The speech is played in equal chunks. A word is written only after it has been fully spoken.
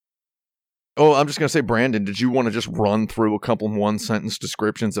Oh, I'm just going to say, Brandon, did you want to just run through a couple one-sentence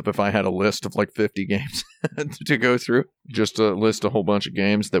descriptions of if I had a list of like 50 games to go through? Just list a whole bunch of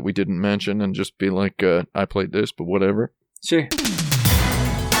games that we didn't mention and just be like, I played this, but whatever. Sure.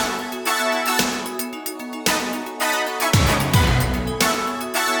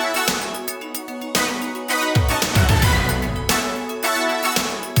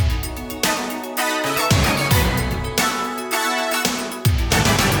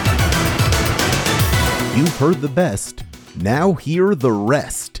 You've heard the best, now hear the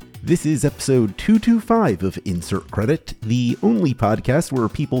rest. This is episode 225 of Insert Credit, the only podcast where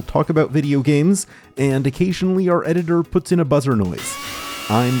people talk about video games, and occasionally our editor puts in a buzzer noise.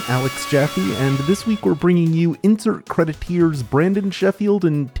 I'm Alex Jaffe, and this week we're bringing you Insert Crediteers Brandon Sheffield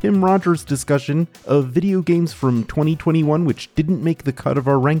and Tim Rogers' discussion of video games from 2021 which didn't make the cut of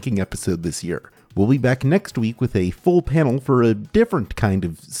our ranking episode this year. We'll be back next week with a full panel for a different kind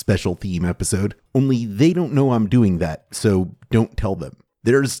of special theme episode, only they don't know I'm doing that, so don't tell them.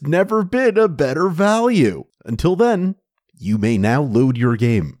 There's never been a better value. Until then, you may now load your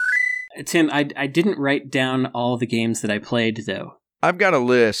game. Tim, I didn't write down all the games that I played, though. I've got a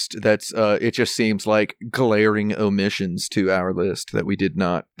list that's, it just seems like glaring omissions to our list that we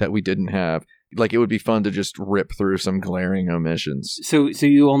didn't have. Like, it would be fun to just rip through some glaring omissions. So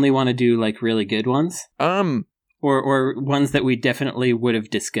you only want to do, like, really good ones? Or ones that we definitely would have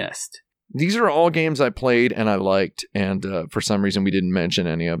discussed? These are all games I played and I liked, and for some reason we didn't mention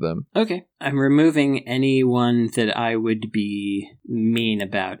any of them. Okay. I'm removing any one that I would be mean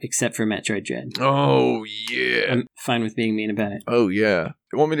about, except for Metroid Dread. Oh, yeah. I'm fine with being mean about it. Oh, yeah.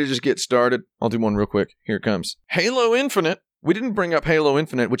 You want me to just get started? I'll do one real quick. Here it comes. Halo Infinite. We didn't bring up Halo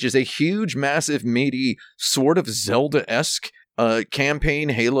Infinite, which is a huge, massive, meaty, sort of Zelda-esque campaign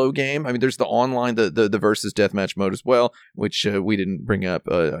Halo game. I mean, there's the online, the versus deathmatch mode as well, which we didn't bring up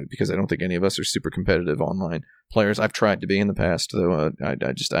because I don't think any of us are super competitive online players. I've tried to be in the past, though.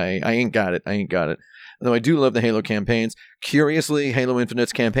 I ain't got it. Though I do love the Halo campaigns. Curiously, Halo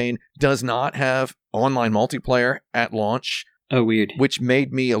Infinite's campaign does not have online multiplayer at launch. Oh, weird. Which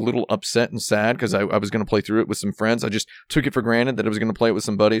made me a little upset and sad because I was going to play through it with some friends. I just took it for granted that I was going to play it with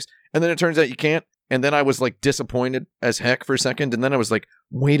some buddies. And then it turns out you can't. And then I was like disappointed as heck for a second. And then I was like,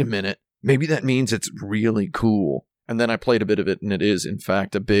 wait a minute. Maybe that means it's really cool. And then I played a bit of it, and it is, in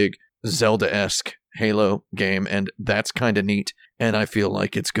fact, a big Zelda-esque Halo game. And that's kind of neat. And I feel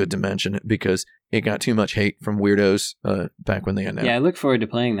like it's good to mention it because it got too much hate from weirdos back when they announced it. Yeah, I look forward to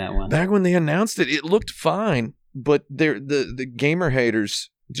playing that one. Back when they announced it, it looked fine. But the gamer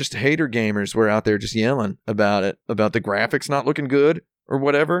haters, just hater gamers, were out there just yelling about it, about the graphics not looking good or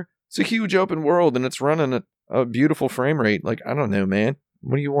whatever. It's a huge open world and it's running at a beautiful frame rate. Like, I don't know, man.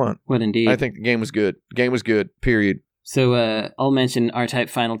 What do you want? What indeed? I think the game was good. Period. So I'll mention R-Type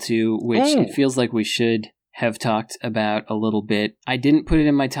Final 2, which it feels like we should have talked about a little bit. I didn't put it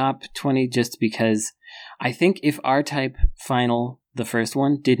in my top 20 just because I think if R-Type Final, the first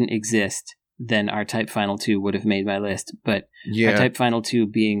one, didn't exist, then R-Type Final 2 would have made my list. But R-Type Final 2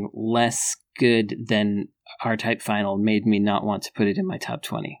 being less good than R-Type Final made me not want to put it in my top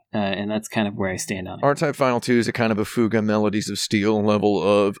 20. And that's kind of where I stand on it. R-Type Final 2 is a kind of a Fuga Melodies of Steel level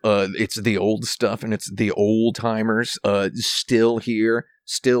of, it's the old stuff and it's the old timers still here,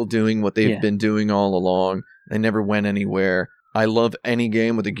 still doing what they've been doing all along. They never went anywhere. I love any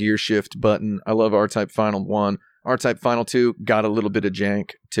game with a gear shift button. I love R-Type Final 1. R-Type Final 2 got a little bit of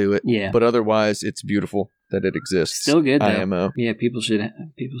jank to it, but otherwise it's beautiful that it exists. Still good, though. IMO. Yeah, people should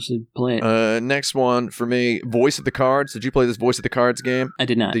play it. Next one for me, Voice of the Cards. Did you play this Voice of the Cards game? I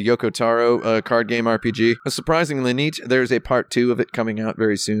did not. The Yoko Taro card game RPG. Surprisingly neat. There's a part 2 of it coming out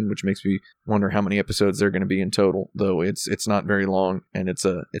very soon, which makes me wonder how many episodes there are going to be in total. Though it's not very long, and it's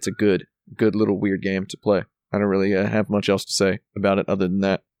a good little weird game to play. I don't really have much else to say about it other than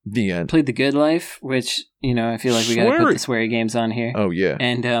that. The end. Played The Good Life, which, I feel like we got to put the sweary games on here. Oh, yeah.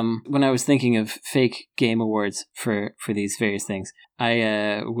 And when I was thinking of fake game awards for these various things,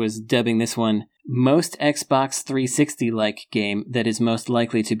 I was dubbing this one most Xbox 360-like game that is most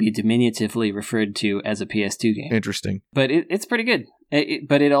likely to be diminutively referred to as a PS2 game. Interesting. But it's pretty good.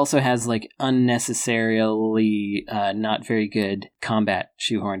 But it also has like unnecessarily not very good combat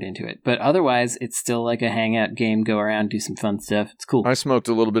shoehorned into it. But otherwise, it's still like a hangout game, go around, do some fun stuff. It's cool. I smoked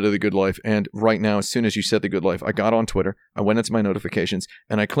a little bit of The Good Life, and right now, as soon as you said The Good Life, I got on Twitter, I went into my notifications,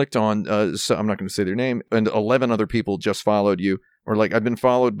 and I clicked on, so I'm not going to say their name, and 11 other people just followed you. Or like I've been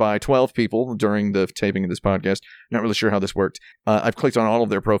followed by 12 people during the taping of this podcast. Not really sure how this worked. I've clicked on all of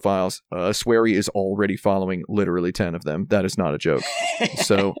their profiles. Sweary is already following literally 10 of them. That is not a joke.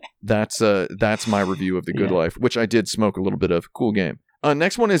 So that's my review of The Good Life, which I did smoke a little bit of. Cool game.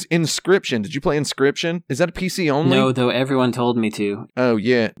 Next one is Inscryption. Did you play Inscryption? Is that a PC only? No, though everyone told me to. Oh,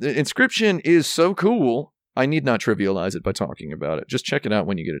 yeah. The Inscryption is so cool. I need not trivialize it by talking about it. Just check it out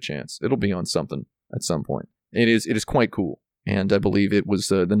when you get a chance. It'll be on something at some point. It is quite cool. And I believe it was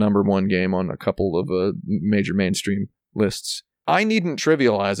the number one game on a couple of major mainstream lists. I needn't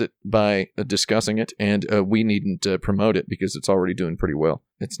trivialize it by discussing it, and we needn't promote it because it's already doing pretty well.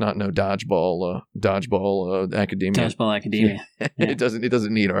 It's not no dodgeball academia. Dodgeball academia. Yeah. It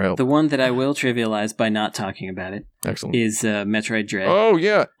doesn't need our help. The one that I will trivialize by not talking about it is Metroid Dread. Oh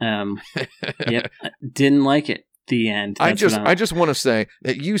yeah. Yep. Didn't like it. The end. I just want to say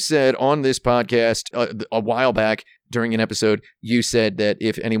that you said on this podcast a while back during an episode, you said that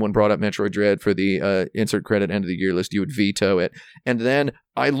if anyone brought up Metroid Dread for the insert credit end of the year list, you would veto it. And then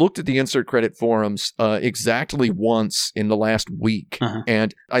I looked at the insert credit forums exactly once in the last week,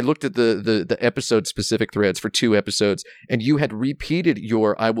 and I looked at the episode specific threads for 2 episodes, and you had repeated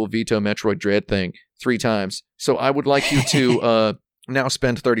your "I will veto Metroid Dread" thing 3 times. So I would like you to now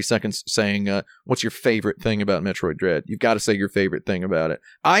spend 30 seconds saying what's your favorite thing about Metroid Dread. You've got to say your favorite thing about it.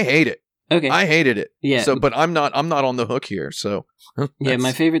 I hate it. Okay. I hated it. Yeah. So, but I'm not on the hook here. So. Yeah,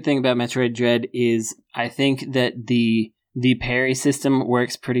 my favorite thing about Metroid Dread is I think that the parry system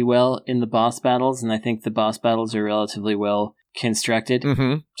works pretty well in the boss battles, and I think the boss battles are relatively well constructed.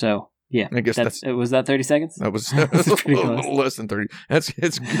 Mm-hmm. So. Yeah, I guess was that 30 seconds? That was a little less than 30. It's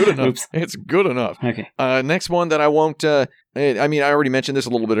good enough. Oops. It's good enough. Okay. Next one that I won't. I already mentioned this a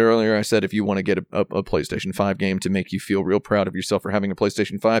little bit earlier. I said if you want to get a PlayStation 5 game to make you feel real proud of yourself for having a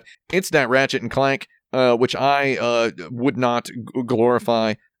PlayStation 5, it's that Ratchet and Clank, which I would not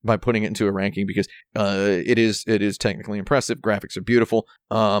glorify by putting it into a ranking because it is technically impressive. Graphics are beautiful,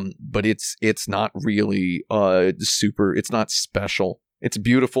 but it's not really super. It's not special. It's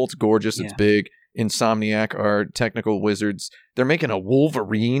beautiful. It's gorgeous. Yeah. It's big. Insomniac are technical wizards. They're making a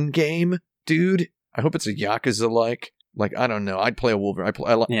Wolverine game, dude. I hope it's a Yakuza-like. Like, I don't know. I'd play a Wolverine.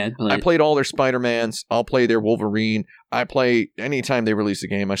 I played all their Spider-Mans. I'll play their Wolverine. Anytime they release a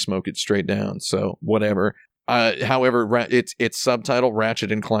game, I smoke it straight down. So, whatever. However, it's subtitle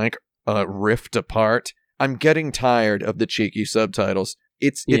Ratchet and Clank Rift Apart. I'm getting tired of the cheeky subtitles.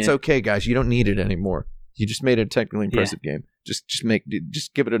 It's okay, guys. You don't need it anymore. You just made a technically impressive game.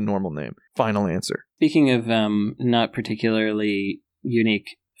 Just give it a normal name. Final answer. Speaking of not particularly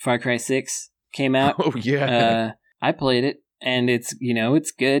unique, Far Cry 6 came out. Oh yeah. I played it, and it's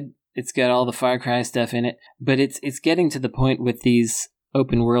good. It's got all the Far Cry stuff in it, but it's getting to the point with these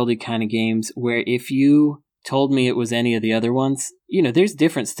open worldy kind of games where if you told me it was any of the other ones, there's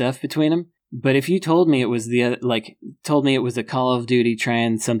different stuff between them. But if you told me it was a Call of Duty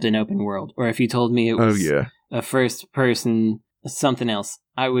trying something open world, or if you told me it was a first person something else,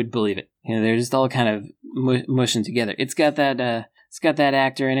 I would believe it. They're just all kind of mushing together. It's got that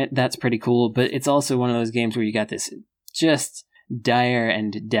actor in it. That's pretty cool. But it's also one of those games where you got this just dire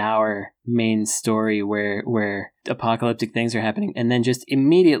and dour main story where apocalyptic things are happening, and then just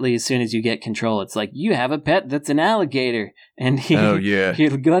immediately as soon as you get control, it's like you have a pet that's an alligator, and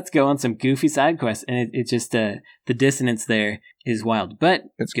let's go on some goofy side quests, and it just the dissonance there is wild. But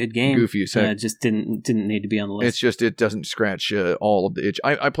it's good game. Goofy as heck. Just didn't need to be on the list. It's just it doesn't scratch all of the itch.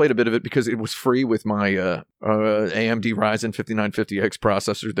 I played a bit of it because it was free with my AMD Ryzen 5950X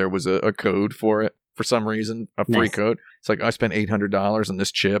processor. There was a code for it. For some reason, a free code. It's like I spent $800 on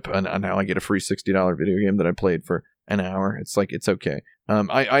this chip, and now I get a free $60 video game that I played for an hour. It's like it's okay.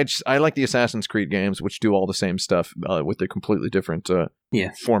 I like the Assassin's Creed games, which do all the same stuff with a completely different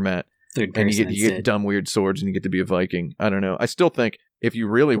format. Third person, and you get dumb weird swords, and you get to be a Viking. I don't know. I still think if you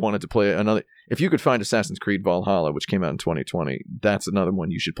really wanted to play if you could find Assassin's Creed Valhalla, which came out in 2020, that's another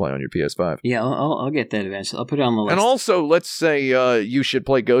one you should play on your PS5. Yeah, I'll get that eventually. I'll put it on the list. And also, let's say you should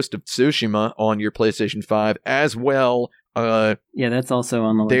play Ghost of Tsushima on your PlayStation 5 as well. Yeah, that's also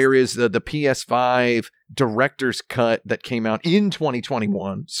on the list. There is the PS5 Director's Cut that came out in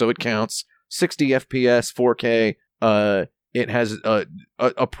 2021, so it counts. 60 FPS, 4K. It has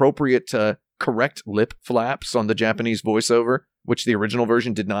appropriate correct lip flaps on the Japanese voiceover, which the original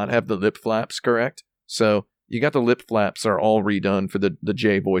version did not have the lip flaps correct. So you got the lip flaps are all redone for the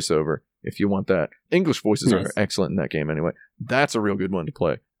J voiceover if you want that. English voices are excellent in that game anyway. That's a real good one to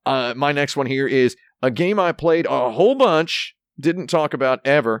play. My next one here is a game I played a whole bunch, didn't talk about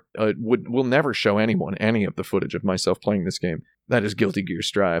ever, will never show anyone any of the footage of myself playing this game. That is Guilty Gear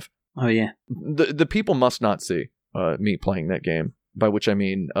Strive. Oh, yeah. The people must not see me playing that game. by which I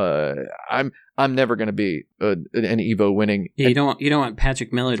mean I'm never going to be an Evo winning. Yeah, you don't want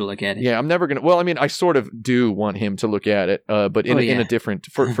Patrick Miller to look at it. Yeah, I'm never going to. Well, I mean, I sort of do want him to look at it, but in a different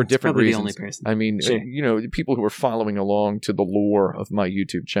for different reasons. The only person. I mean, sure. People who are following along to the lore of my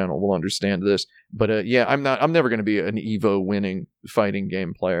YouTube channel will understand this. But yeah, I'm never going to be an Evo winning fighting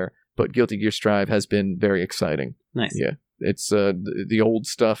game player. But Guilty Gear Strive has been very exciting. Nice. Yeah, it's the old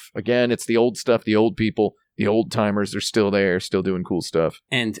stuff. Again, it's the old stuff. The old people, the old timers, they're still there, still doing cool stuff.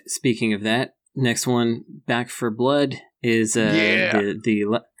 And speaking of that, next one, Back 4 Blood, is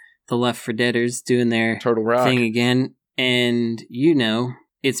the Left 4 Deaders doing their Turtle Rock thing again. And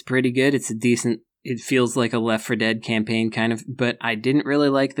it's pretty good. It's a decent. It feels like a Left 4 Dead campaign kind of, but I didn't really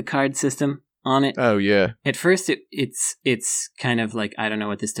like the card system on it. Oh yeah. At first it's kind of like, I don't know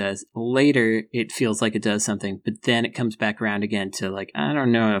what this does. Later it feels like it does something, but then it comes back around again to like, I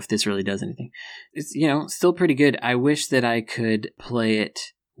don't know if this really does anything. It's still pretty good. I wish that I could play it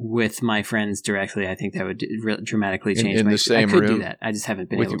with my friends directly. I think that would dramatically change in the same I could room do that. I just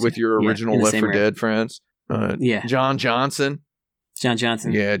haven't been able to. With your original Left 4 Dead friends. Yeah. John Johnson.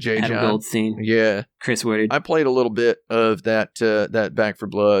 Yeah, Jay Adam John. Goldstein. Yeah. Chris Woodard. I played a little bit of that Back 4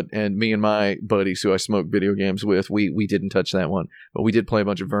 Blood, and me and my buddies who I smoke video games with, we didn't touch that one. But we did play a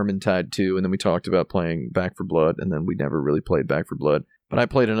bunch of Vermintide 2, and then we talked about playing Back 4 Blood, and then we never really played Back 4 Blood. But I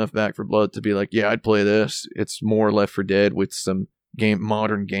played enough Back 4 Blood to be like, yeah, I'd play this. It's more Left 4 Dead with some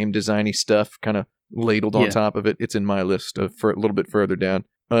modern game designy stuff kind of ladled on top of it. It's in my list for a little bit further down.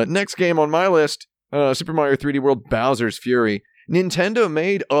 Next game on my list, Super Mario 3D World Bowser's Fury. Nintendo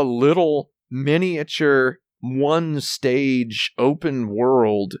made a little miniature one-stage open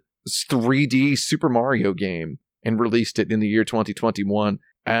world 3D Super Mario game and released it in the year 2021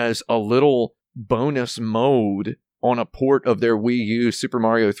 as a little bonus mode on a port of their Wii U Super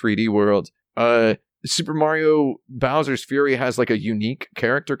Mario 3D World. Super Mario Bowser's Fury has like a unique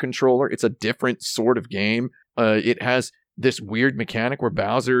character controller. It's a different sort of game. It has this weird mechanic where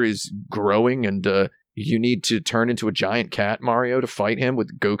Bowser is growing and you need to turn into a giant cat Mario to fight him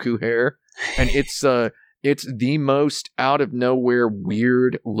with Goku hair. And it's the most out of nowhere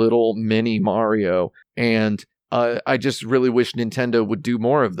weird little mini Mario. And I just really wish Nintendo would do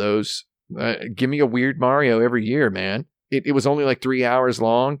more of those. Give me a weird Mario every year, man. It was only like 3 hours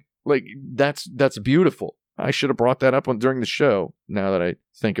long. Like that's beautiful. I should have brought that up during the show. Now that I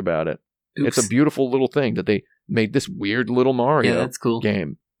think about it, It's a beautiful little thing that they made this weird little Mario that's cool.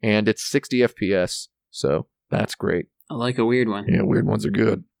 game, and it's 60 FPS, so that's great. I like a weird one. Yeah, weird ones are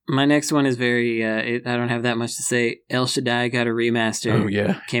good. My next one is very. I don't have that much to say. El Shaddai got a remaster. Oh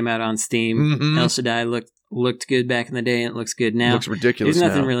yeah, came out on Steam. Mm-hmm. El Shaddai looked good back in the day, and it looks good now. Looks ridiculous. There's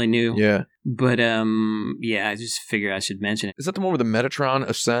nothing now. Really new. Yeah, but I just figured I should mention it. Is that the one where the Metatron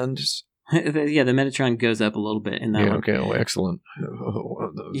ascends? Yeah, the Metatron goes up a little bit in that one. Okay, oh, excellent.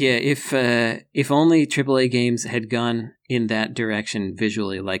 Yeah, if only AAA games had gone in that direction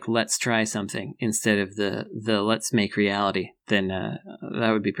visually, like let's try something instead of the let's make reality, then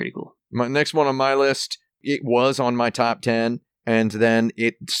that would be pretty cool. My next one on my list, it was on my top 10, and then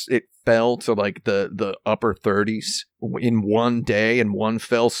it fell to like the upper 30s in one day in one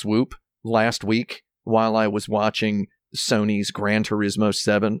fell swoop last week while I was watching Sony's Gran Turismo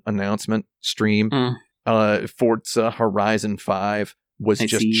 7 announcement stream. Forza Horizon 5 was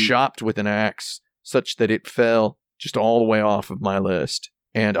chopped with an axe such that it fell just all the way off of my list.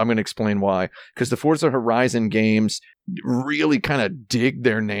 And I'm going to explain why. Because the Forza Horizon games really kind of dig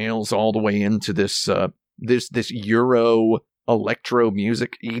their nails all the way into this Euro electro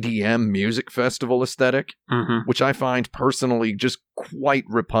music, EDM music festival aesthetic, which I find personally just quite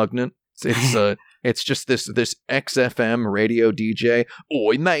repugnant. It's just this XFM radio DJ.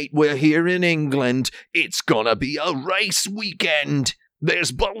 Oi, mate, we're here in England. It's gonna be a race weekend.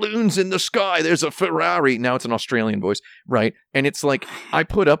 There's balloons in the sky. There's a Ferrari. Now it's an Australian voice, right? And it's like, I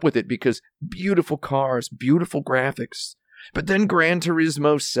put up with it because beautiful cars, beautiful graphics. But then Gran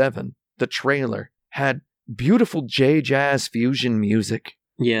Turismo 7, the trailer, had beautiful J-Jazz fusion music.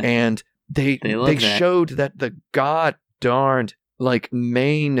 Yeah. And they showed that the god darned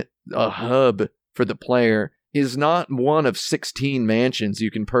main hub for the player is not one of 16 mansions you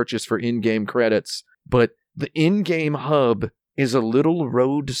can purchase for in-game credits, but the in-game hub is a little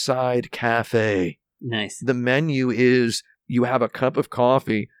roadside cafe. Nice. The menu is you have a cup of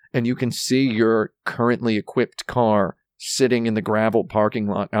coffee and you can see your currently equipped car sitting in the gravel parking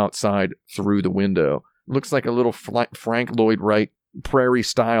lot outside through the window. Looks like a little Frank Lloyd Wright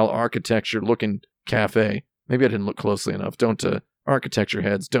prairie-style architecture-looking cafe. Maybe I didn't look closely enough. Architecture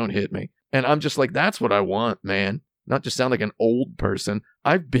heads, don't hit me. And I'm just like, that's what I want, man. Not just sound like an old person.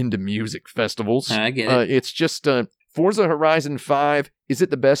 I've been to music festivals. I get it. It's just Forza Horizon 5, is it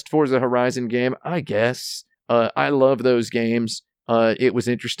the best Forza Horizon game? I guess. I love those games. It was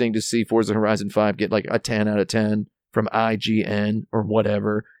interesting to see Forza Horizon 5 get like a 10 out of 10 from IGN or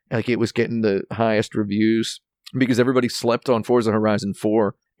whatever. Like it was getting the highest reviews because everybody slept on Forza Horizon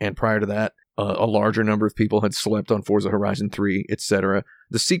 4. And prior to that, a larger number of people had slept on Forza Horizon 3, etc.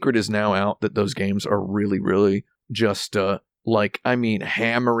 The secret is now out that those games are really, really just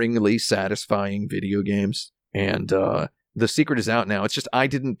hammeringly satisfying video games. And the secret is out now. It's just I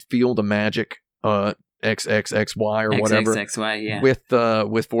didn't feel the magic XXXY or whatever XXXY, yeah.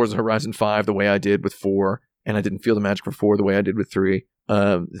 with Forza Horizon 5 the way I did with 4, and I didn't feel the magic for 4 the way I did with 3.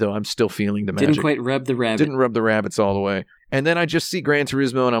 Though I'm still feeling the magic. Didn't quite rub the rabbit. Didn't rub the rabbits all the way. And then I just see Gran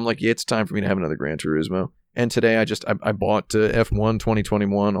Turismo, and I'm like, yeah, it's time for me to have another Gran Turismo. And today I bought F1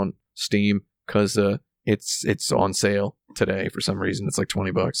 2021 on Steam because it's on sale today for some reason. It's like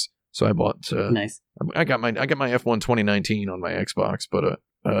 $20. So I bought. Nice. I got my F1 2019 on my Xbox, but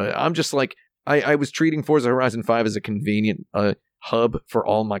I'm just like I was treating Forza Horizon 5 as a convenient hub for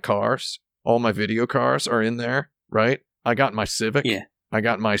all my cars. All my video cars are in there, right? I got my Civic. Yeah. I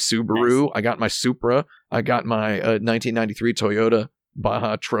got my Subaru. Nice. I got my Supra. I got my 1993 Toyota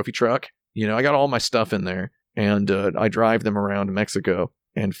Baja trophy truck. You know, I got all my stuff in there, and I drive them around Mexico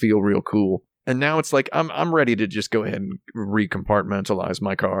and feel real cool. And now it's like I'm ready to just go ahead and recompartmentalize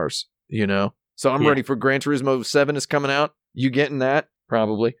my cars. You know, so I'm ready for Gran Turismo 7 is coming out. You getting that?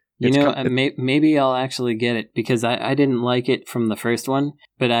 Probably. Maybe I'll actually get it because I didn't like it from the first one,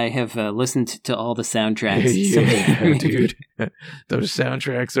 but I have listened to all the soundtracks. Yeah, dude. Those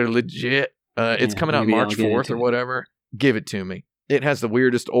soundtracks are legit. It's coming out March 4th or whatever. Give it to me. It has the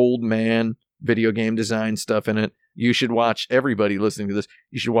weirdest old man video game design stuff in it. You should watch, everybody listening to this,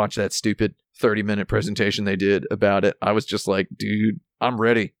 you should watch that stupid 30-minute presentation they did about it. I was just like, dude, I'm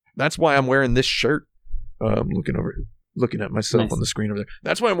ready. That's why I'm wearing this shirt. I'm looking at myself on the screen over there.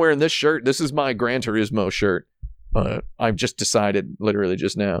 That's why I'm wearing this shirt. This is my Gran Turismo shirt. I've just decided literally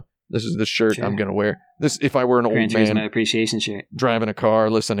just now. This is the shirt I'm going to wear. This, if I were an old man appreciation shirt, driving a car,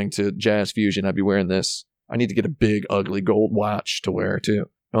 listening to jazz fusion, I'd be wearing this. I need to get a big, ugly gold watch to wear too.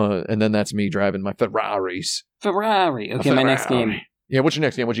 And then that's me driving my Ferraris. Ferrari. Okay, my next game. Yeah, what's your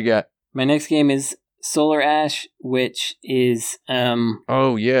next game? What you got? My next game is Solar Ash, which is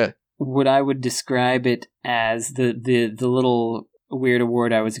oh yeah. What I would describe it as the little weird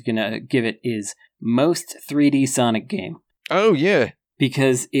award I was gonna give it is most 3D Sonic game. Oh yeah.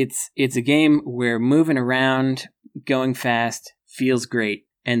 Because it's a game where moving around, going fast, feels great,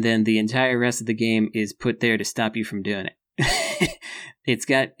 and then the entire rest of the game is put there to stop you from doing it. It's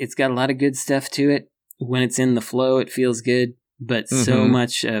got a lot of good stuff to it. When it's in the flow, it feels good, but so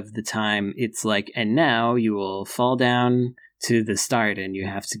much of the time it's like, and now you will fall down to the start and you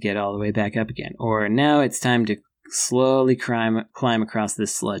have to get all the way back up again. Or now it's time to slowly climb across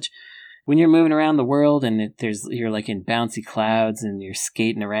this sludge. When you're moving around the world and you're like in bouncy clouds and you're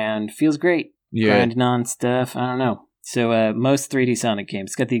skating around, feels great. Yeah. Grinding on stuff. I don't know. So most 3D Sonic games.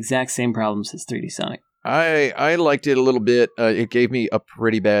 It's got the exact same problems as 3D Sonic. I liked it a little bit. It gave me a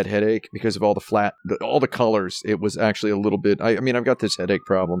pretty bad headache because of all the colors. It was actually a little bit. I mean, I've got this headache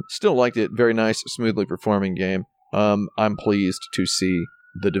problem. Still liked it. Very nice, smoothly performing game. I'm pleased to see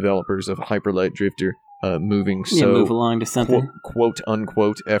the developers of Hyper Light Drifter move along to something quote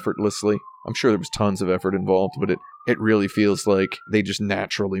unquote effortlessly. I'm sure there was tons of effort involved, but it really feels like they just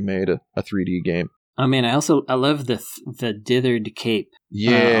naturally made a 3D game. Oh man, I love the dithered cape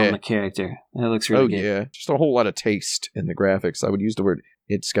on the character. That looks really good. Oh yeah, just a whole lot of taste in the graphics. I would use the word.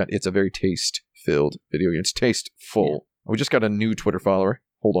 It's a very taste-filled video game. It's tasteful. Yeah. We just got a new Twitter follower.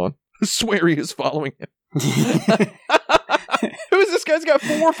 Hold on. Sweary is following him. Who is this guy's got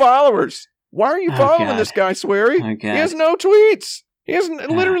 4 followers? Why are you following this guy, Sweary? He has no tweets. He has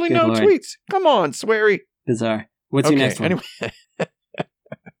literally no tweets. Come on, Sweary. Bizarre. What's your next one?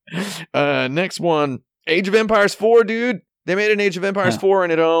 Anyway, next one, Age of Empires 4, dude. They made an Age of Empires 4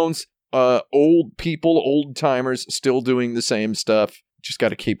 and it owns old people, old timers still doing the same stuff. Just got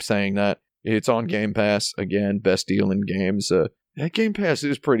to keep saying that. It's on Game Pass. Again, best deal in games. That Game Pass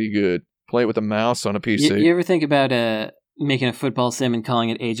is pretty good. Play it with a mouse on a PC. You ever think about making a football sim and calling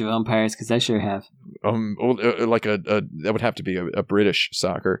it Age of Empires? Because I sure have. That would have to be a British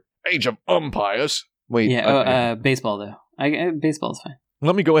soccer. Age of Umpires. Wait. Yeah. Baseball though. Baseball's fine.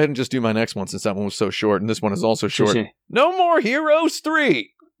 Let me go ahead and just do my next one since that one was so short, and this one is also short. Sure. No More Heroes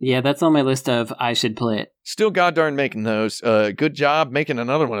 3. Yeah, that's on my list of I should play it. Still goddamn making those. Good job making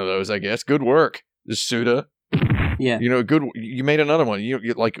another one of those, I guess. Good work, Suda. Yeah. You know, good. You made another one.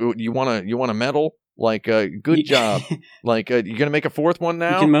 You want a medal? Like, good job. Like, you gonna make a 4th one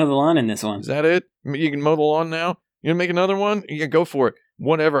now? You can mow the lawn in this one. Is that it? You can mow the lawn now? You gonna make another one? Yeah, go for it.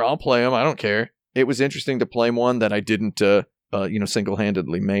 Whatever, I'll play them. I don't care. It was interesting to play one that I didn't,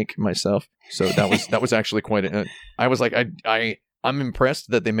 single-handedly make myself. So that was actually quite. I was like, I'm impressed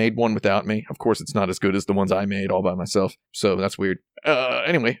that they made one without me. Of course, it's not as good as the ones I made all by myself. So that's weird.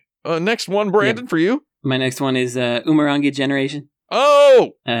 Anyway, next one, Brandon, for you. My next one is Umurangi Generation.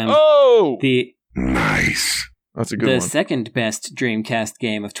 Oh! Nice. That's a good one. The second best Dreamcast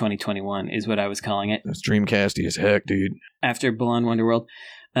game of 2021 is what I was calling it. That's Dreamcasty as heck, dude. After Balan Wonderworld.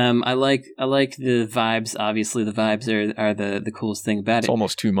 I like the vibes. Obviously, the vibes are the coolest thing about it. It's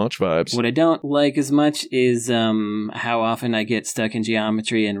almost too much vibes. What I don't like as much is how often I get stuck in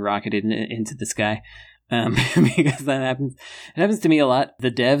geometry and rocketed into the sky. Because that happens. It happens to me a lot.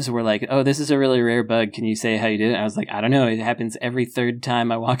 The devs were like, "Oh, this is a really rare bug. Can you say how you did it?" I was like, "I don't know. It happens every third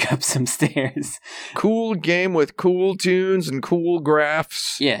time I walk up some stairs." Cool game with cool tunes and cool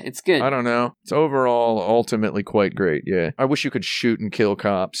graphs. Yeah, it's good. I don't know. It's overall ultimately quite great. Yeah, I wish you could shoot and kill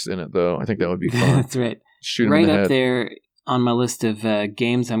cops in it though. I think that would be fun. That's right. Shoot 'em right in the up head. there on my list of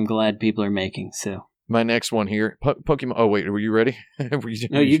games I'm glad people are making. So. My next one here, Pokemon. Oh wait, were you ready?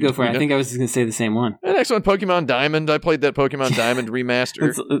 No, you go for it. I think I was just going to say the same one. The next one, Pokemon Diamond. I played that Pokemon Diamond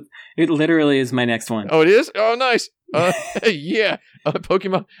remaster. It literally is my next one. Oh, it is? Oh, nice. Yeah,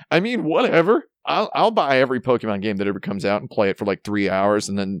 Pokemon. I mean, whatever. I'll buy every Pokemon game that ever comes out and play it for like 3 hours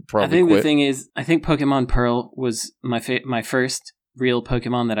and then probably I think quit. The thing is, I think Pokemon Pearl was my first real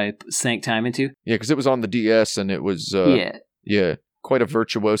Pokemon that I sank time into. Yeah, because it was on the DS and it was yeah. Quite a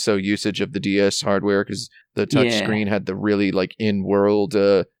virtuoso usage of the DS hardware because the touch screen had the really like in-world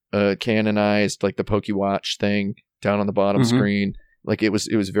canonized like the PokeWatch thing down on the bottom screen. Like it was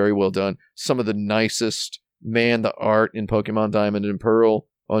very well done. Some of the nicest, the art in Pokemon Diamond and Pearl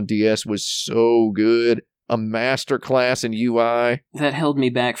on DS was so good. A masterclass in UI. That held me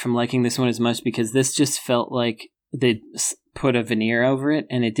back from liking this one as much because this just felt like they put a veneer over it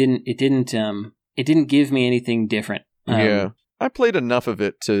and it didn't give me anything different. Yeah. I played enough of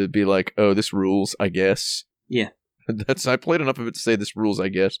it to be like, oh, this rules, I guess. Yeah. I played enough of it to say this rules, I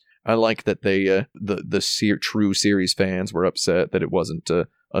guess. I like that they, true series fans were upset that it wasn't a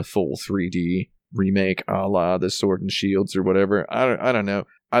full 3D remake a la the Sword and Shields or whatever. I don't know.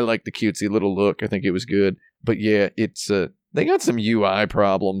 I like the cutesy little look. I think it was good. But yeah, it's they got some UI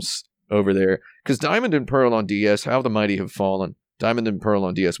problems over there. Because Diamond and Pearl on DS, how the mighty have fallen. Diamond and Pearl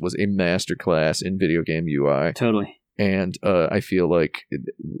on DS was a masterclass in video game UI. Totally. And I feel like,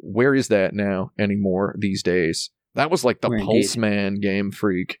 where is that now anymore these days? That was like the Pulse Man Game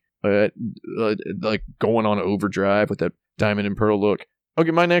Freak, like going on overdrive with that Diamond and Pearl look. Okay,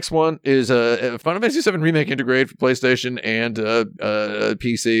 my next one is Final Fantasy VII Remake Intergrade for PlayStation and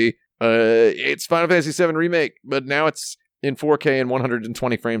PC. It's Final Fantasy VII Remake, but now it's in 4K and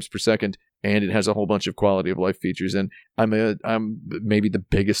 120 frames per second, and it has a whole bunch of quality of life features. And I'm maybe the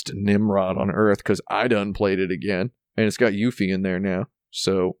biggest Nimrod on earth because I done played it again. And it's got Yuffie in there now.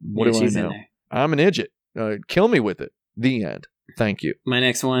 So what do I know? I'm an idiot. Kill me with it. The end. Thank you. My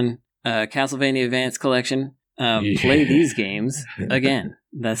next one, Castlevania Advance Collection. Play these games again.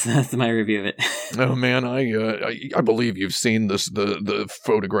 That's my review of it. Oh man, I believe you've seen this the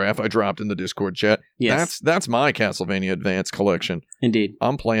photograph I dropped in the Discord chat. Yes, that's my Castlevania Advance collection. Indeed,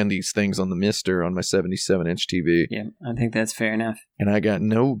 I'm playing these things on the Mister on my 77-inch TV. Yeah, I think that's fair enough. And I got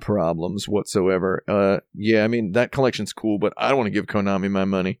no problems whatsoever. Yeah, I mean that collection's cool, but I don't want to give Konami my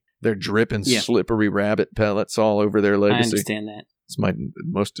money. They're dripping slippery rabbit pellets all over their legacy. I understand that. It's my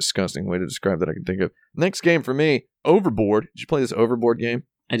most disgusting way to describe that I can think of. Next game for me, Overboard. Did you play this Overboard game?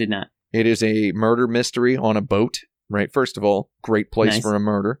 I did not. It is a murder mystery on a boat, right? First of all, great place for a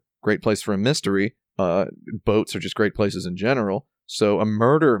murder, great place for a mystery. Boats are just great places in general. So a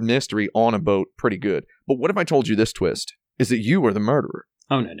murder mystery on a boat, pretty good. But what if I told you this twist? Is that you are the murderer?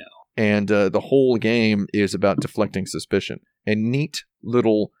 Oh, no. And the whole game is about deflecting suspicion. A neat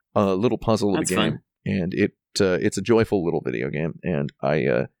little puzzle of a game. Fun. And it's a joyful little video game, and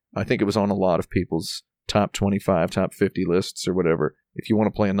I think it was on a lot of people's top 25, top 50 lists or whatever. If you want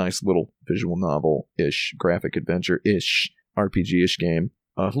to play a nice little visual novel-ish, graphic adventure-ish, RPG-ish game,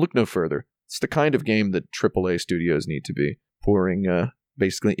 look no further. It's the kind of game that AAA studios need to be pouring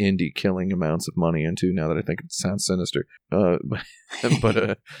basically indie killing amounts of money into. Now that I think it sounds sinister, but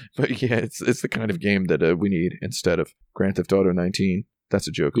yeah, it's the kind of game that we need instead of Grand Theft Auto 19. That's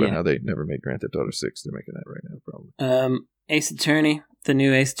a joke about how they never made Grand Theft Auto 6. They're making that right now, probably. Ace Attorney, the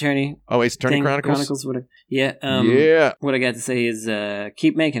new Ace Attorney. Oh, Ace Attorney Chronicles? Whatever. Yeah. Yeah. What I got to say is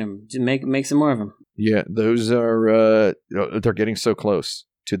keep making them. Just make some more of them. Yeah, those are, they're getting so close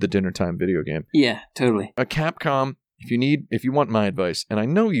to the dinner time video game. Yeah, totally. A Capcom, if you want my advice, and I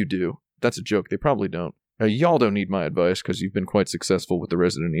know you do, that's a joke, they probably don't. y'all don't need my advice because you've been quite successful with the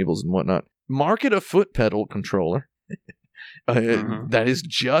Resident Evils and whatnot. Market a foot pedal controller that is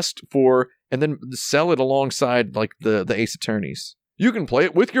just for, and then sell it alongside like the Ace Attorneys. You can play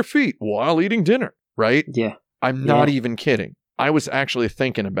it with your feet while eating dinner, right? Yeah. I'm not even kidding. I was actually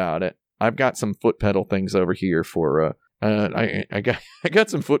thinking about it. I've got some foot pedal things over here for I got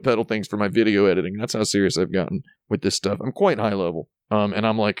some foot pedal things for my video editing. That's how serious I've gotten with this stuff. I'm quite high level. And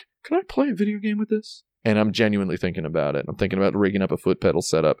I'm like, can I play a video game with this? And I'm genuinely thinking about it. I'm thinking about rigging up a foot pedal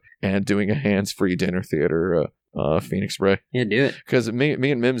setup and doing a hands-free dinner theater Phoenix Ray. Yeah, do it. Because me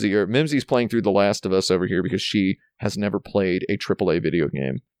and Mimsy's playing through The Last of Us over here because she has never played a AAA video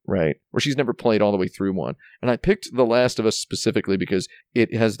game, right? Or she's never played all the way through one. And I picked The Last of Us specifically because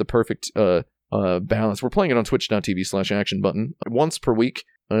it has the perfect balance. We're playing it on twitch.tv/actionbutton once per week.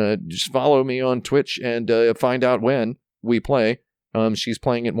 Just follow me on Twitch and find out when we play. She's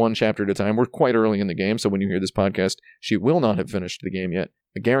playing it one chapter at a time. We're quite early in the game, so when you hear this podcast, she will not have finished the game yet,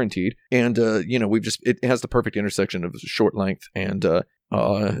 guaranteed. And it has the perfect intersection of short length and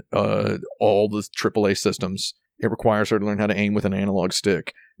all the AAA systems. It requires her to learn how to aim with an analog stick.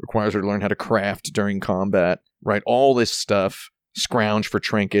 It requires her to learn how to craft during combat, right? All this stuff. Scrounge for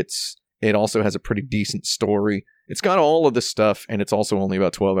trinkets. It also has a pretty decent story. It's got all of this stuff, and it's also only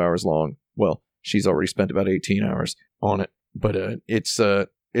about 12 hours long. Well, she's already spent about 18 hours on it. But it's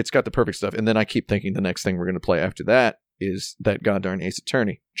got the perfect stuff. And then I keep thinking the next thing we're going to play after that is that goddamn Ace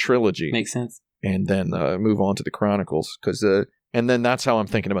Attorney trilogy. Makes sense. And then move on to the Chronicles. And then that's how I'm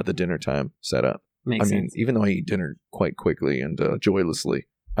thinking about the dinner time setup. Makes sense. Even though I eat dinner quite quickly and joylessly,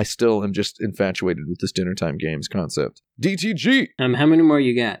 I still am just infatuated with this dinner time games concept. DTG! How many more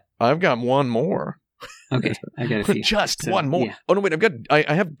you got? I've got one more. Okay, I got a few. Just one more. Yeah. Oh, no, wait,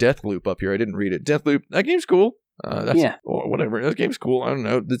 I have Deathloop up here. I didn't read it. Deathloop, that game's cool. Or whatever. That game's cool. I don't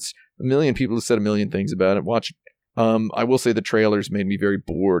know. That's a million people have said a million things about it. Watch. I will say the trailers made me very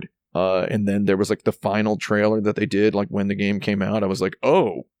bored. And then there was like the final trailer that they did, like when the game came out. I was like,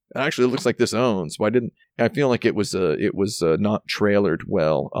 oh, actually, it looks like this owns. Why didn't I feel like it was not trailered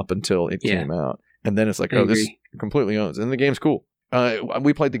well up until it came out, and then it's like, this completely owns, and the game's cool.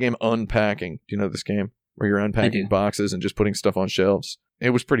 We played the game Unpacking. Do you know this game where you're unpacking boxes and just putting stuff on shelves?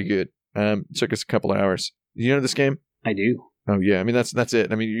 It was pretty good. Took us a couple hours. You know this game? I do. Oh yeah, I mean that's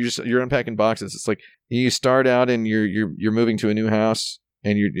it. I mean you're unpacking boxes. It's like you start out and you're moving to a new house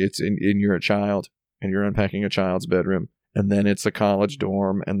and you're a child and you're unpacking a child's bedroom, and then it's a college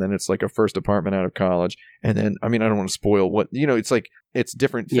dorm, and then it's like a first apartment out of college, and then I mean I don't want to spoil what it's like. It's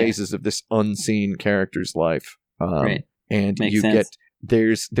different phases of this unseen character's life, right? And Makes you sense.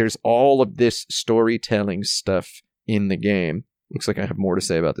 get there's all of this storytelling stuff in the game. Looks like I have more to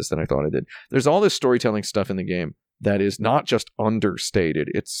say about this than I thought I did. There's all this storytelling stuff in the game that is not just understated.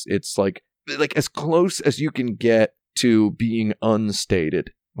 It's like as close as you can get to being unstated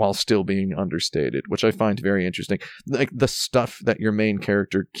while still being understated, which I find very interesting. Like the stuff that your main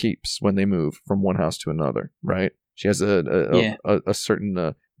character keeps when they move from one house to another, right? She has a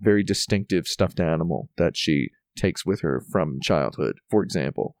certain very distinctive stuffed animal that she takes with her from childhood, for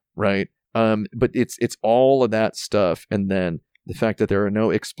example, right? But it's all of that stuff, and then the fact that there are no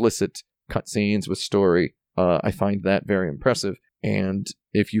explicit cutscenes with story, I find that very impressive. And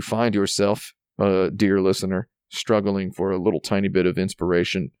if you find yourself, dear listener, struggling for a little tiny bit of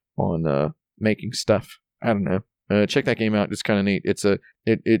inspiration on making stuff, I don't know, check that game out. It's kind of neat.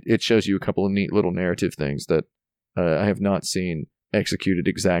 It shows you a couple of neat little narrative things that I have not seen executed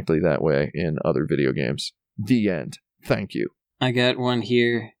exactly that way in other video games. The end. Thank you. I got one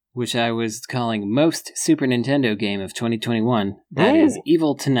here, which I was calling most Super Nintendo game of 2021. That is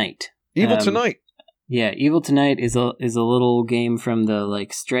Evil Tonight. Evil Tonight. Yeah, Evil Tonight is a little game from the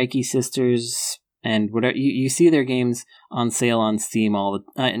like Strikey Sisters and whatever. You see their games on sale on Steam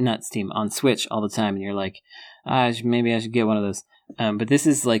on Switch all the time, and you're like, maybe I should get one of those. But this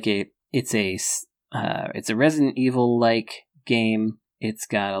is like it's a Resident Evil like game. It's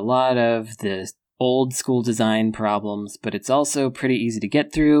got a lot of the old school design problems, but it's also pretty easy to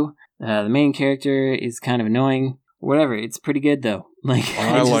get through. The main character is kind of annoying. Whatever, it's pretty good though. Like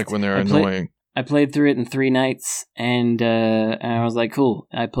I like when they're annoying. I played through it in 3 nights, and I was like, cool.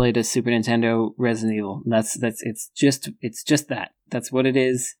 I played a Super Nintendo Resident Evil. It's just that. That's what it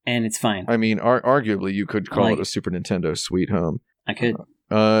is, and it's fine. I mean, arguably, you could call it a Super Nintendo Sweet Home. I could.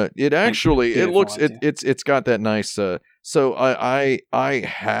 It actually it's got that nice. So I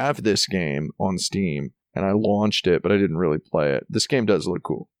have this game on Steam, and I launched it, but I didn't really play it. This game does look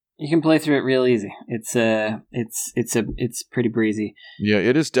cool. You can play through it real easy. It's pretty breezy. Yeah,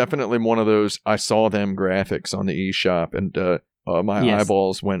 it is definitely one of those. I saw them graphics on the eShop, and my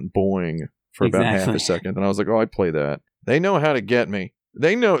eyeballs went boing for about half a second. And I was like, oh, I'd play that. They know how to get me.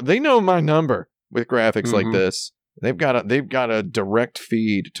 They know my number with graphics like this. They've got a direct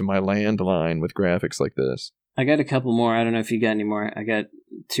feed to my landline with graphics like this. I got a couple more. I don't know if you got any more. I got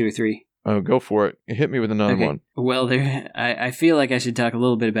 2 or 3. Oh, go for it. Hit me with another one. Well, I feel like I should talk a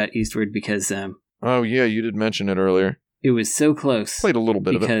little bit about Eastward because... oh, yeah, you did mention it earlier. It was so close. Played a little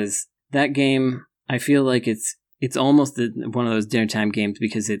bit of it. Because that game, I feel like it's almost one of those dinner time games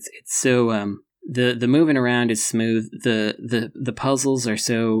because it's so... The moving around is smooth. The puzzles are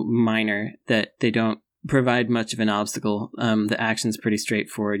so minor that they don't provide much of an obstacle. The action's pretty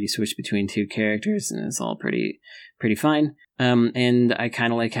straightforward. You switch between 2 characters, and it's all pretty fine. And I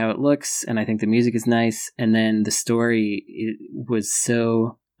kind of like how it looks, and I think the music is nice. And then the story was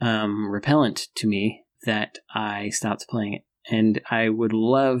so repellent to me that I stopped playing it. And I would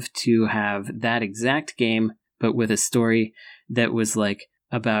love to have that exact game, but with a story that was like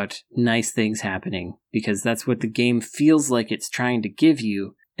about nice things happening, because that's what the game feels like it's trying to give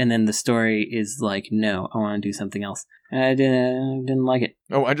you. And then the story is like, no, I want to do something else. And I didn't like it.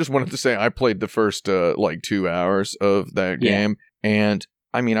 Oh, I just wanted to say I played the first 2 hours of that game. And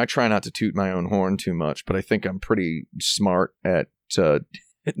I mean, I try not to toot my own horn too much, but I think I'm pretty smart at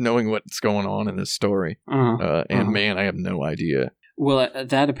knowing what's going on in this story. Man, I have no idea. Well,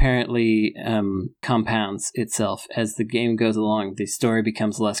 that apparently compounds itself as the game goes along. The story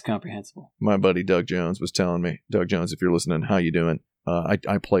becomes less comprehensible. My buddy Doug Jones was telling me, Doug Jones, if you're listening, how you doing?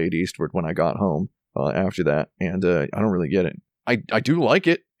 I played Eastward when I got home after that, and I don't really get it. I do like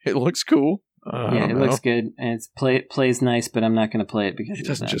it. It looks cool. It looks good, and it plays nice, but I'm not going to play it because it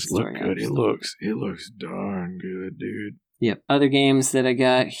doesn't just look good. It looks darn good, dude. Yep. Other games that I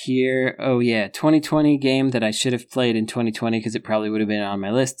got here. Oh, yeah. 2020 game that I should have played in 2020 because it probably would have been on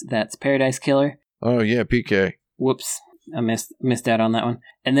my list. That's Paradise Killer. Oh, yeah. PK. Whoops. I missed out on that one.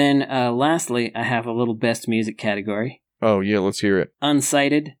 And then lastly, I have a little best music category. Oh, yeah. Let's hear it.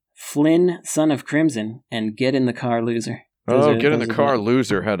 Unsighted, Flynn, Son of Crimson, and Get in the Car, Loser. Get in the Car,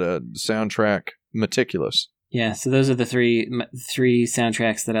 Loser had a soundtrack meticulous. Yeah, so those are the three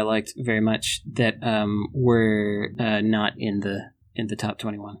soundtracks that I liked very much that were not in the top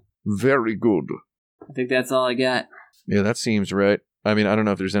 21. Very good. I think that's all I got. Yeah, that seems right. I mean, I don't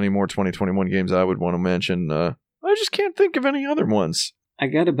know if there's any more 2021 games I would want to mention. I just can't think of any other ones. I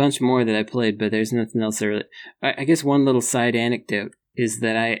got a bunch more that I played, but there's nothing else. I guess one little side anecdote is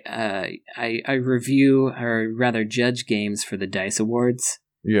that I review, or rather judge games for the DICE Awards.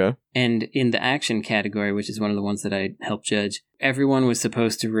 Yeah. And in the action category, which is one of the ones that I helped judge, everyone was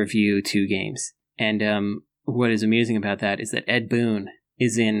supposed to review 2 games. And what is amusing about that is that Ed Boon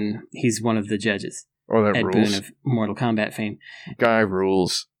he's one of the judges. Oh, that Ed rules. Boon of Mortal Kombat fame. Guy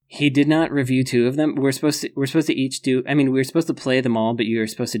rules. He did not review 2 of them. We're supposed to each do, we were supposed to play them all, but you were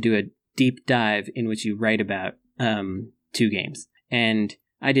supposed to do a deep dive in which you write about 2 games. And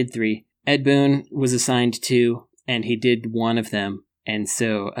I did 3. Ed Boon was assigned 2, and he did 1 of them. And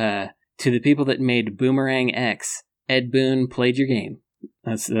so, to the people that made Boomerang X, Ed Boon played your game.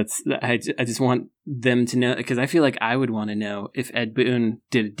 I just want them to know, because I feel like I would want to know if Ed Boon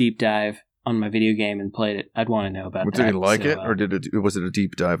did a deep dive on my video game and played it. I'd want to know about that. Did he like it, or was it a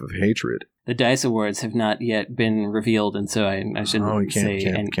deep dive of hatred? The DICE Awards have not yet been revealed, and so I shouldn't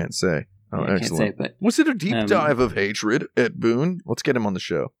say. Can't say. Oh, excellent. Can't say, but, was it a deep dive of hatred, Ed Boon? Let's get him on the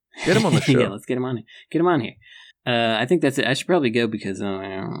show. Get him on the show. Yeah, let's get him on. Get him on here. I think that's it. I should probably go because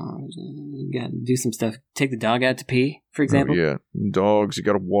got to do some stuff. Take the dog out to pee, for example. Oh, yeah, dogs. You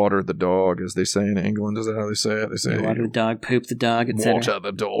got to water the dog, as they say in England. Is that how they say it? They say water the dog, poop the dog, etc. Water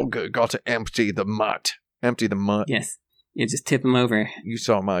the dog. Got to empty the mutt. Empty the mutt. Yes. You just tip him over. You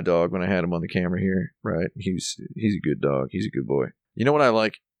saw my dog when I had him on the camera here, right? He's a good dog. He's a good boy. You know what I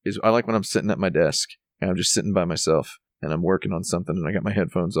like is I like when I'm sitting at my desk and I'm just sitting by myself and I'm working on something and I got my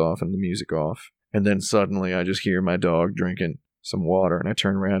headphones off and the music off. And then suddenly I just hear my dog drinking some water, and I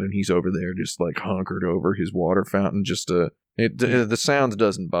turn around and he's over there just like hunkered over his water fountain. The sound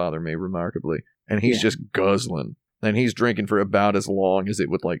doesn't bother me remarkably. And he's just guzzling. And he's drinking for about as long as it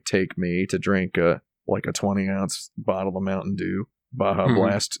would like take me to drink a 20-ounce bottle of Mountain Dew, Baja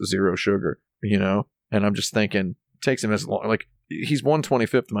Blast, 0 sugar, you know? And I'm just thinking, it takes him as long, like he's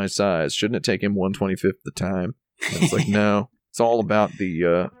 1/25th my size. Shouldn't it take him 1/25th the time? And it's like, no. It's all about the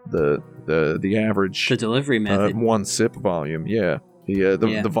average, the delivery method, 1 sip volume. Yeah,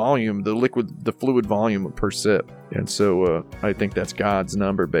 the volume, the fluid volume per sip. And so I think that's God's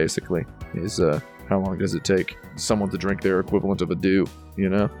number. Basically, is how long does it take someone to drink their equivalent of a dew? You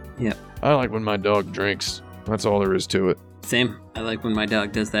know? Yeah. I like when my dog drinks. That's all there is to it. Same. I like when my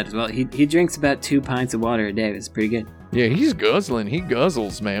dog does that as well. He drinks about 2 pints of water a day. It's pretty good. Yeah, he's guzzling. He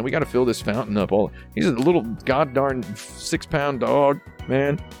guzzles, man. We got to fill this fountain up. He's a little goddarn 6-pound dog,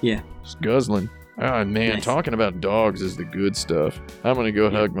 man. Yeah. Just guzzling. Oh, man, Nice. Talking about dogs is the good stuff. I'm going to go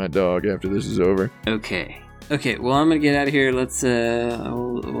hug my dog after this is over. Okay, well, I'm going to get out of here. Let's,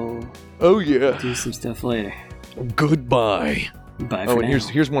 we'll Oh, yeah. do some stuff later. Goodbye. Bye for Oh, now. and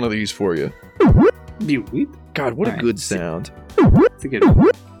here's one of these for you. Beep, beep. God, what All a right. good sound. It's a good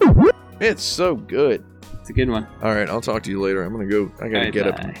one. It's so good. It's a good one. All right, I'll talk to you later. I'm going to go. I got to All get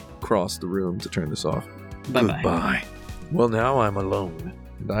right, up bye. and cross the room to turn this off. Bye-bye. Goodbye. Well, now I'm alone,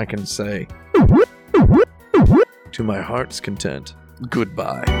 and I can say, to my heart's content,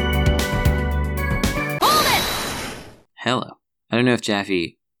 goodbye. Hello. I don't know if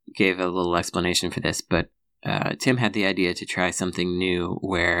Jaffe gave a little explanation for this, but Tim had the idea to try something new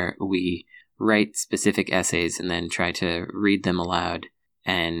where we write specific essays and then try to read them aloud,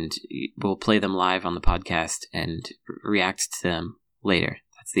 and we'll play them live on the podcast and react to them later.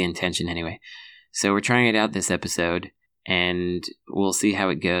 That's the intention anyway. So we're trying it out this episode, and we'll see how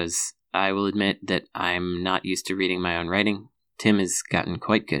it goes. I will admit that I'm not used to reading my own writing. Tim has gotten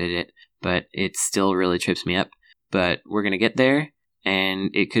quite good at it, but it still really trips me up. But we're going to get there, and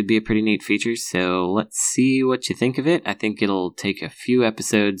it could be a pretty neat feature, so let's see what you think of it. I think it'll take a few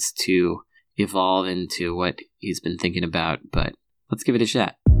episodes to evolve into what he's been thinking about, but let's give it a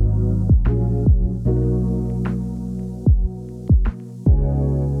shot.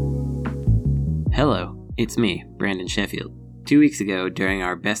 Hello, it's me, Brandon Sheffield. 2 weeks ago, during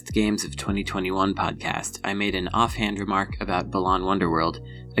our Best Games of 2021 podcast, I made an offhand remark about Balan Wonderworld,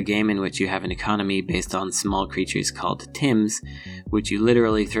 a game in which you have an economy based on small creatures called Tims, which you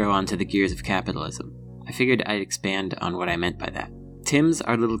literally throw onto the gears of capitalism. I figured I'd expand on what I meant by that. Tims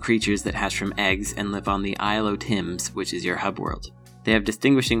are little creatures that hatch from eggs and live on the Isle o' Tims, which is your hub world. They have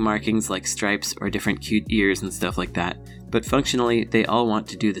distinguishing markings like stripes or different cute ears and stuff like that, but functionally they all want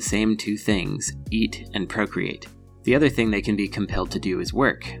to do the same 2 things, eat and procreate. The other thing they can be compelled to do is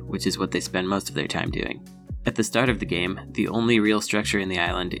work, which is what they spend most of their time doing. At the start of the game, the only real structure in the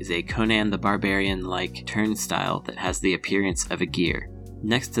island is a Conan the Barbarian-like turnstile that has the appearance of a gear.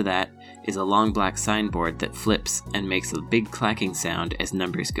 Next to that is a long black signboard that flips and makes a big clacking sound as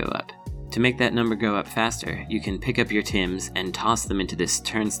numbers go up. To make that number go up faster, you can pick up your Tims and toss them into this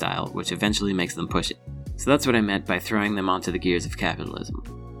turnstile, which eventually makes them push it. So that's what I meant by throwing them onto the gears of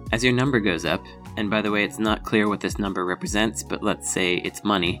capitalism. As your number goes up, and by the way, it's not clear what this number represents, but let's say it's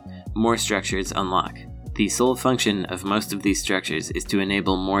money, more structures unlock. The sole function of most of these structures is to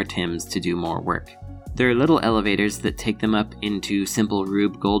enable more Tims to do more work. There are little elevators that take them up into simple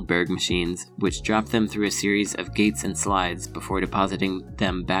rube goldberg machines, which drop them through a series of gates and slides before depositing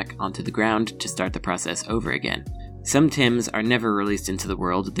them back onto the ground to start the process over again. Some Tims are never released into the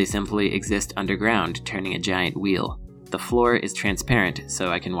world, they simply exist underground, turning a giant wheel. The floor is transparent,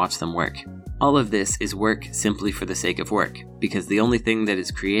 so I can watch them work. All of this is work simply for the sake of work, because the only thing that is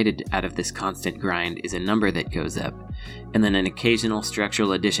created out of this constant grind is a number that goes up, and then an occasional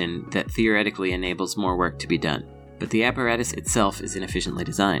structural addition that theoretically enables more work to be done. But the apparatus itself is inefficiently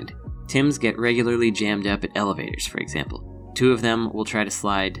designed. Tims get regularly jammed up at elevators, for example. 2 of them will try to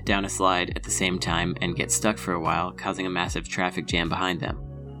slide down a slide at the same time and get stuck for a while, causing a massive traffic jam behind them.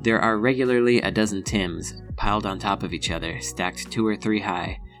 There are regularly a dozen Tims piled on top of each other, stacked 2 or 3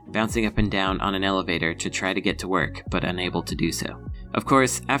 high, bouncing up and down on an elevator to try to get to work, but unable to do so. Of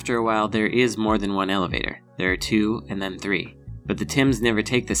course, after a while there is more than one elevator. There are 2 and then 3. But the Tims never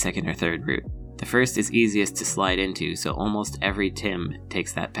take the second or third route. The first is easiest to slide into, so almost every Tim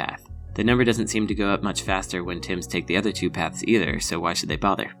takes that path. The number doesn't seem to go up much faster when Tims take the other 2 paths either, so why should they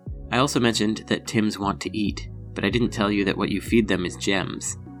bother? I also mentioned that Tims want to eat, but I didn't tell you that what you feed them is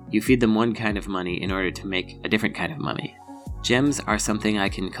gems. You feed them one kind of money in order to make a different kind of money. Gems are something I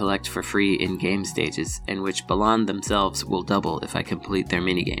can collect for free in game stages, and which Balan themselves will double if I complete their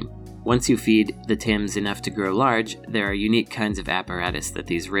minigame. Once you feed the Tims enough to grow large, there are unique kinds of apparatus that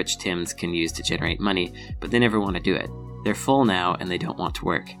these rich Tims can use to generate money, but they never want to do it. They're full now and they don't want to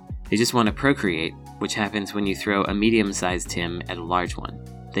work. They just want to procreate, which happens when you throw a medium-sized Tim at a large one.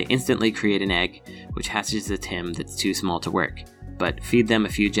 They instantly create an egg, which hatches a Tim that's too small to work, but feed them a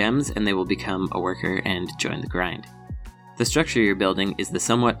few gems and they will become a worker and join the grind. The structure you're building is the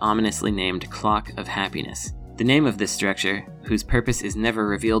somewhat ominously named Clock of Happiness. The name of this structure, whose purpose is never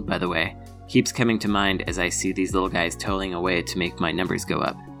revealed by the way, keeps coming to mind as I see these little guys toiling away to make my numbers go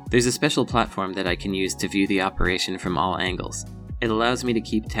up. There's a special platform that I can use to view the operation from all angles. It allows me to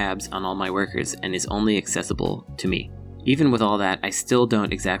keep tabs on all my workers and is only accessible to me. Even with all that, I still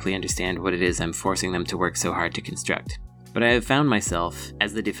don't exactly understand what it is I'm forcing them to work so hard to construct. But I have found myself,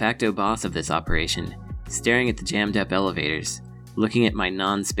 as the de facto boss of this operation, staring at the jammed-up elevators, looking at my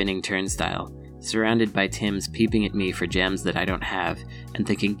non-spinning turnstile, surrounded by Tims peeping at me for gems that I don't have, and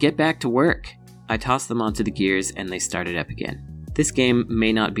thinking, get back to work! I tossed them onto the gears and they started up again. This game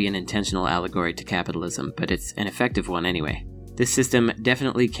may not be an intentional allegory to capitalism, but it's an effective one anyway. This system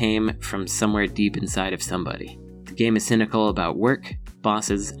definitely came from somewhere deep inside of somebody. The game is cynical about work,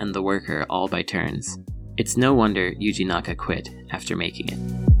 bosses, and the worker all by turns. It's no wonder Yuji Naka quit after making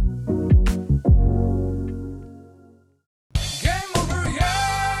it.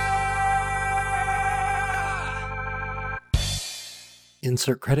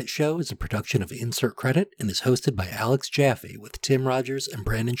 Insert Credit Show is a production of Insert Credit and is hosted by Alex Jaffe, with Tim Rogers and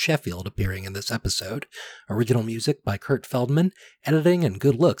Brandon Sheffield appearing in this episode. Original music by Kurt Feldman, editing and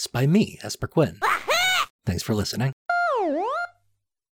good looks by me, Esper Quinn. Thanks for listening.